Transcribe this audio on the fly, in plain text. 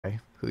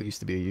who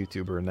used to be a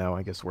YouTuber and now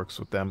I guess works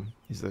with them.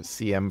 He's the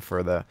CM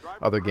for the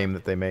other game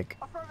that they make,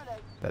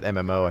 that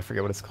MMO. I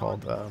forget what it's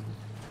called.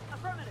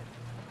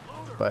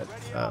 But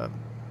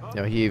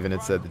you know, he even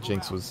had said that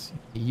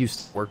he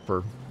used to work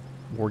for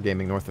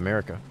Wargaming North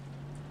America.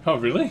 Oh,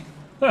 really?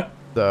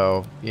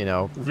 So, you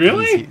know,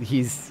 really?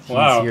 he's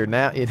wow. here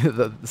now. You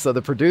know, so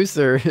the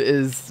producer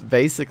is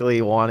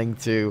basically wanting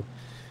to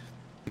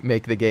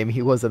make the game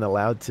he wasn't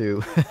allowed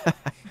to.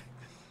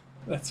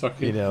 That's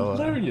fucking you know,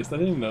 hilarious. I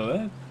didn't know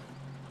that.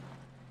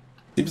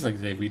 Seems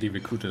like they really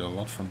recruited a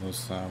lot from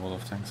those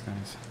World of Tanks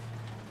guys.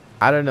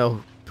 I don't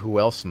know who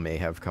else may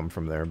have come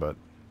from there, but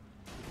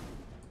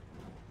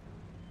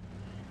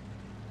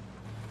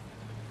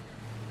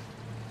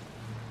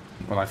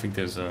well, I think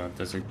there's a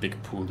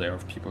big pool there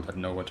of people that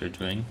know what they're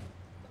doing,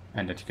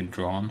 and that you can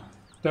draw on.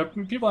 The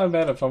people I've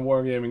met from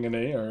Wargaming and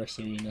A are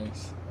actually really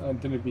nice. I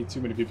didn't meet too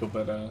many people,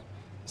 but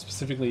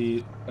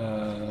specifically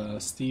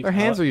Steve. their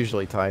hands are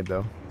usually tied,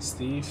 though.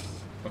 Steve,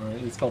 or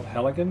he's called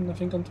Halligan, I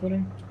think, on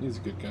Twitter. He's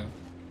a good guy.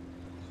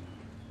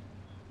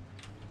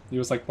 He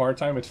was like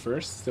part-time at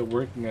first, still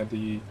working at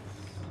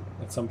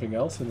something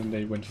else, and then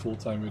they went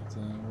full-time with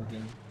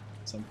Wargaming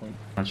at some point.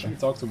 I haven't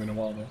talked to him in a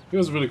while though. He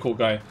was a really cool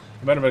guy.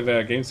 I met him at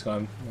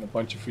Gamescom and a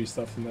bunch of free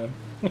stuff from them.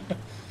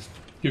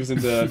 He was in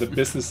the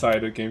business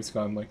side of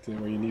Gamescom, like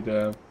where you need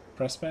a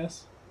press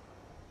pass.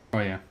 Oh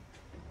yeah.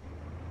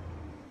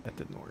 That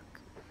didn't work.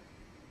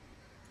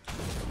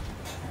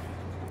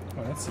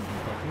 Oh, that's something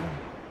popular.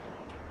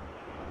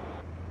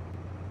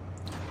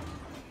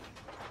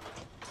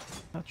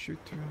 Not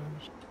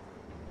shooters.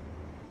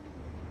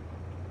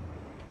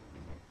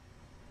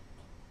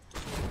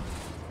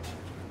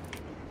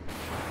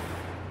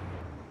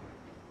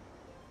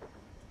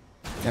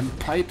 Them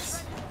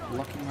pipes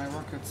blocking my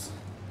rockets.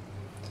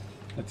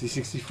 At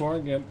T64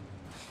 again.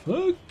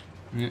 Fuck!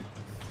 Yeah.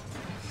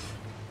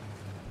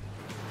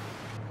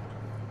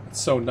 It's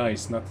so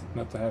nice not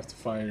to have to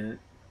fire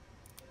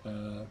heat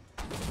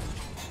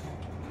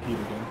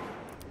again.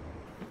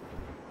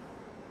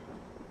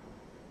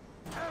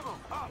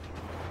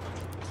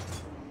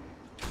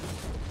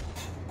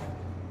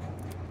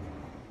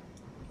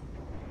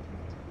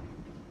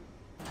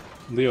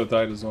 Leo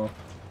died as well.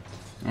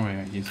 Oh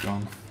yeah, he's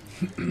gone.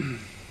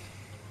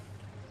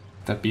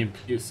 That BMP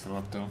is still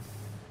up though.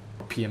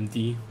 Or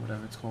PMD,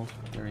 whatever it's called.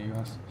 There he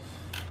goes.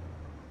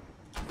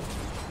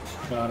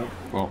 Got him.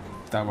 Well,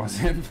 that was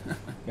him.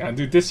 Yeah,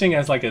 dude, this thing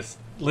has like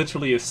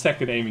literally a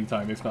second aiming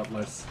time, if not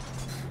less.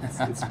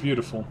 It's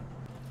beautiful.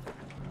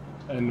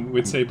 And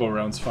with saber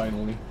rounds,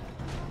 finally.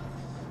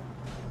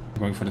 I'm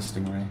going for the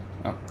Stingray.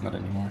 Oh, not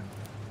anymore.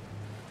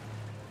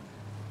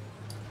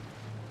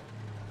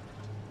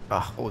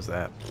 Ah, what was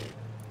that?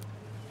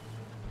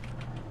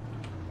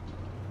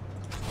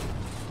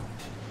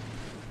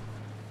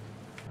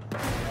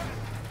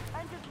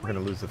 We're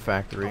gonna lose the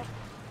factory.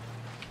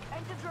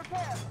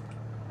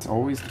 It's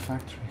always the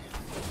factory.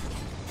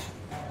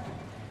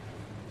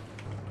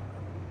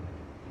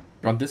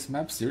 On this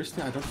map,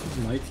 seriously, I don't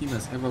think my team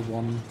has ever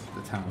won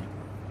the town.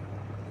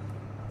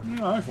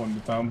 No, I've won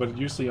the town, but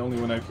usually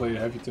only when I play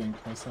heavy tank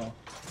myself.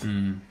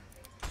 Hmm.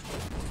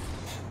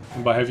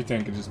 And by heavy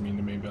tank, I just mean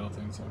the main battle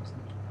tanks, obviously.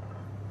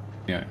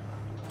 Yeah.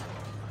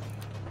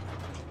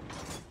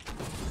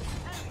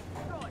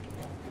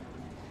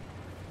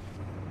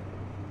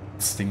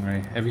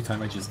 Stingray. Every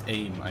time I just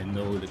aim, I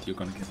know that you're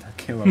gonna get that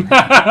kill on me.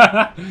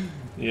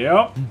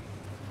 Yep.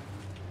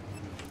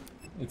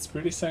 It's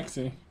pretty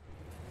sexy.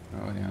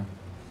 Oh yeah.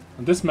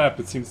 On this map,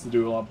 it seems to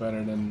do a lot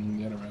better than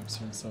the other maps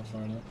here so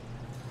far, though.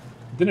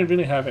 Didn't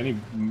really have any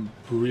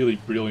really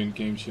brilliant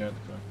games yet,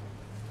 but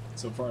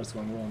so far it's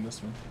going well on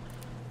this one.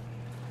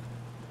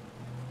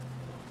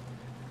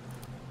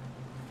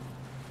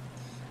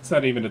 It's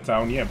not even a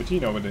town yet, but you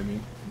know what I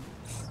mean.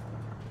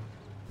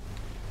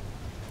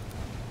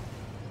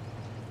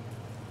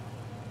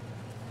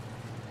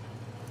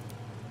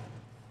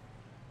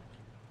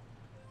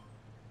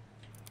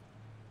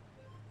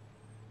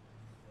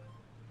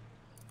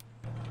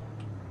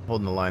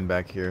 Holding the line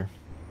back here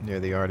near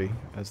the Arty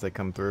as they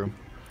come through.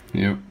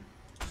 Yep.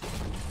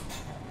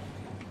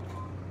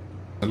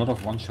 A lot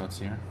of one-shots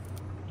here.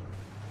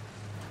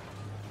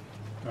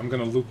 I'm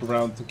gonna loop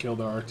around to kill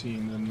the RT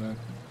and then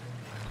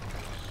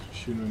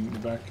shoot him in the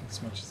back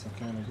as much as I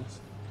can, I guess.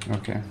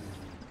 Okay.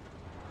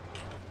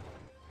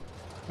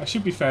 I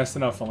should be fast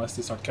enough unless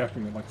they start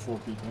capping at like 4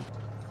 people.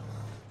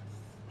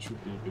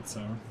 Should be a bit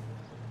sour.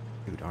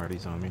 Dude,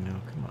 Arty's on me now.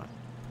 Come on.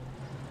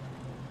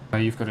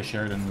 You've got a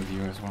Sheridan with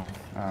you as well.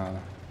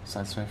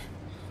 Sidestrafe.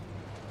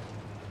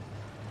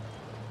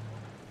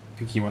 I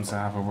think he wants to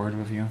have a word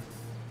with you.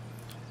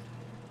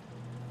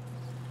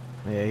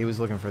 Yeah, he was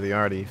looking for the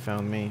Arty.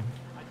 Found me.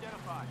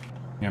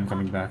 Yeah, I'm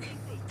coming back.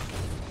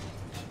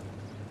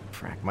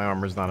 Frack, my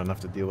armor's not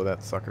enough to deal with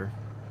that sucker.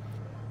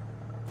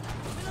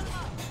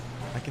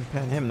 I can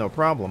pen him, no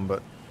problem,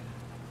 but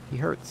he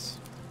hurts.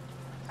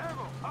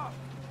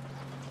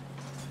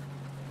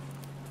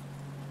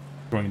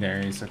 Going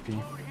there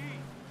ASAP.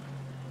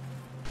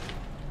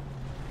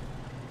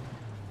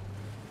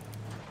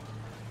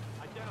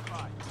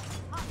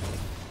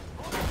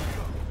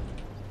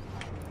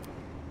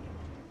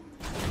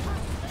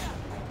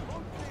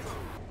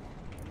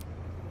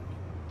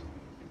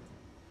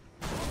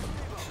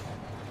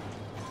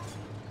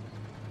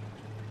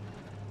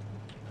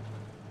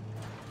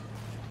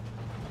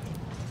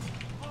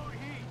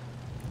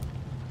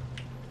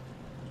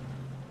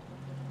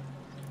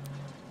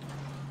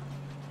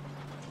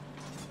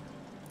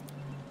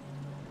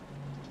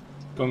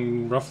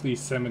 going roughly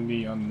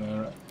 70 on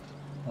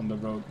the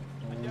road.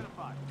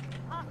 Identified.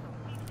 Hostile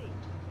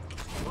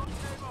PC. Low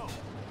stable.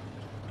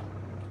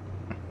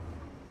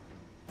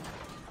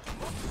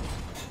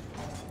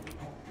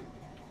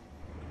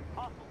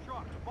 Hostile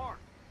truck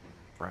marked.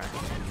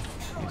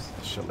 Frack. Use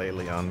the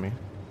shillelagh on me.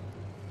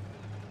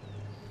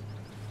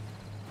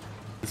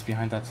 It's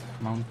behind that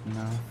mountain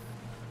now.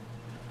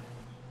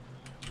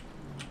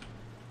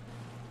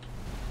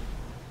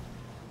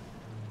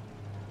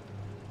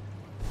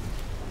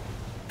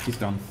 He's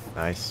done.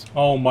 Nice.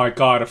 Oh my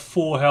god, a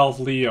full health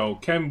Leo.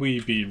 Can we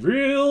be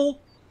real?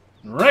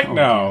 Right Oh,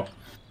 now.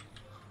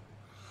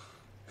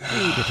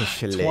 Get a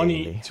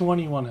shillelagh.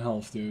 21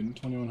 health, dude.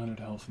 2100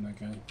 health in that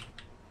guy.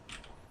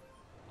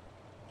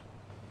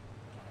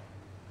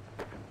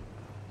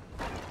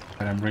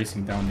 But I'm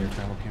racing down there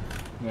to help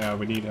you. Yeah,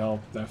 we need help,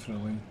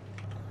 definitely.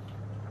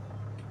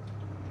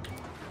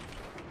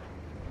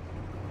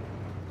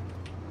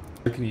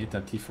 Can you hit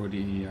that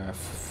T40,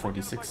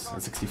 46,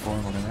 64,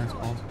 whatever it's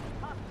called?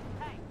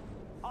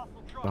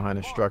 Hostile truck Behind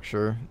a marked.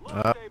 structure.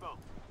 Low stable.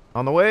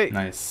 On the way.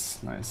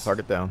 Nice, nice.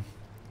 Target down.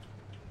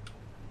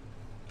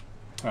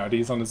 Alright,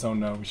 he's on his own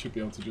now. We should be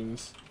able to do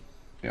this.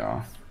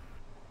 Yeah.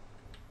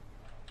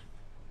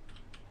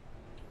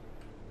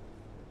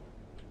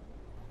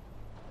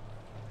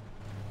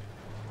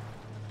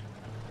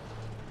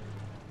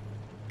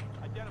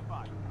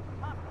 Identified.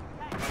 Hostile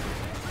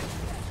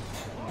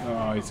tank.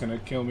 Oh, he's gonna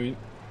kill me.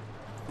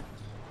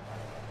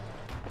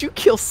 Did you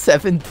kill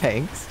 7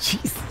 tanks?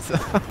 Jesus.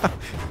 I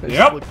Yep.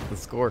 just looked at the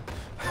score.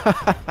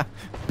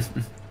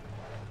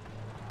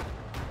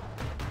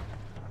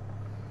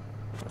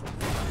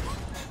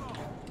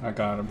 I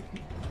got him.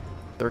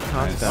 Third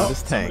time down this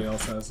Somebody tank.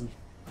 else has him.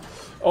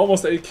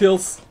 Almost 8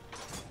 kills.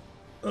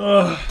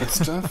 Ugh. It's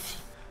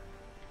tough.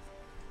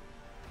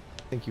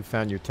 I think you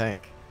found your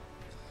tank.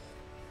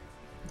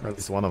 Or at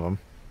least one of them.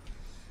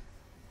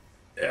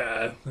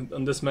 Yeah,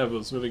 on this map it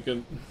was really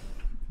good.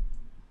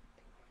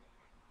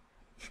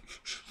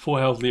 Full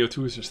health Leo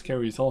 2 is just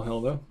scary as all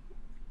hell though.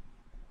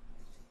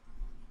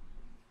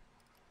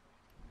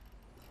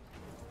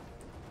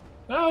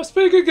 Oh, it's a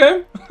pretty good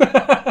game!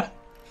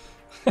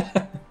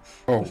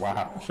 Oh,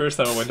 wow. First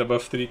time I went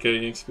above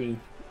 3k XP.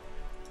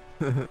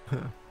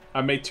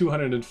 I made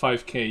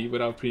 205k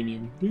without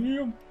premium.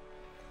 Damn.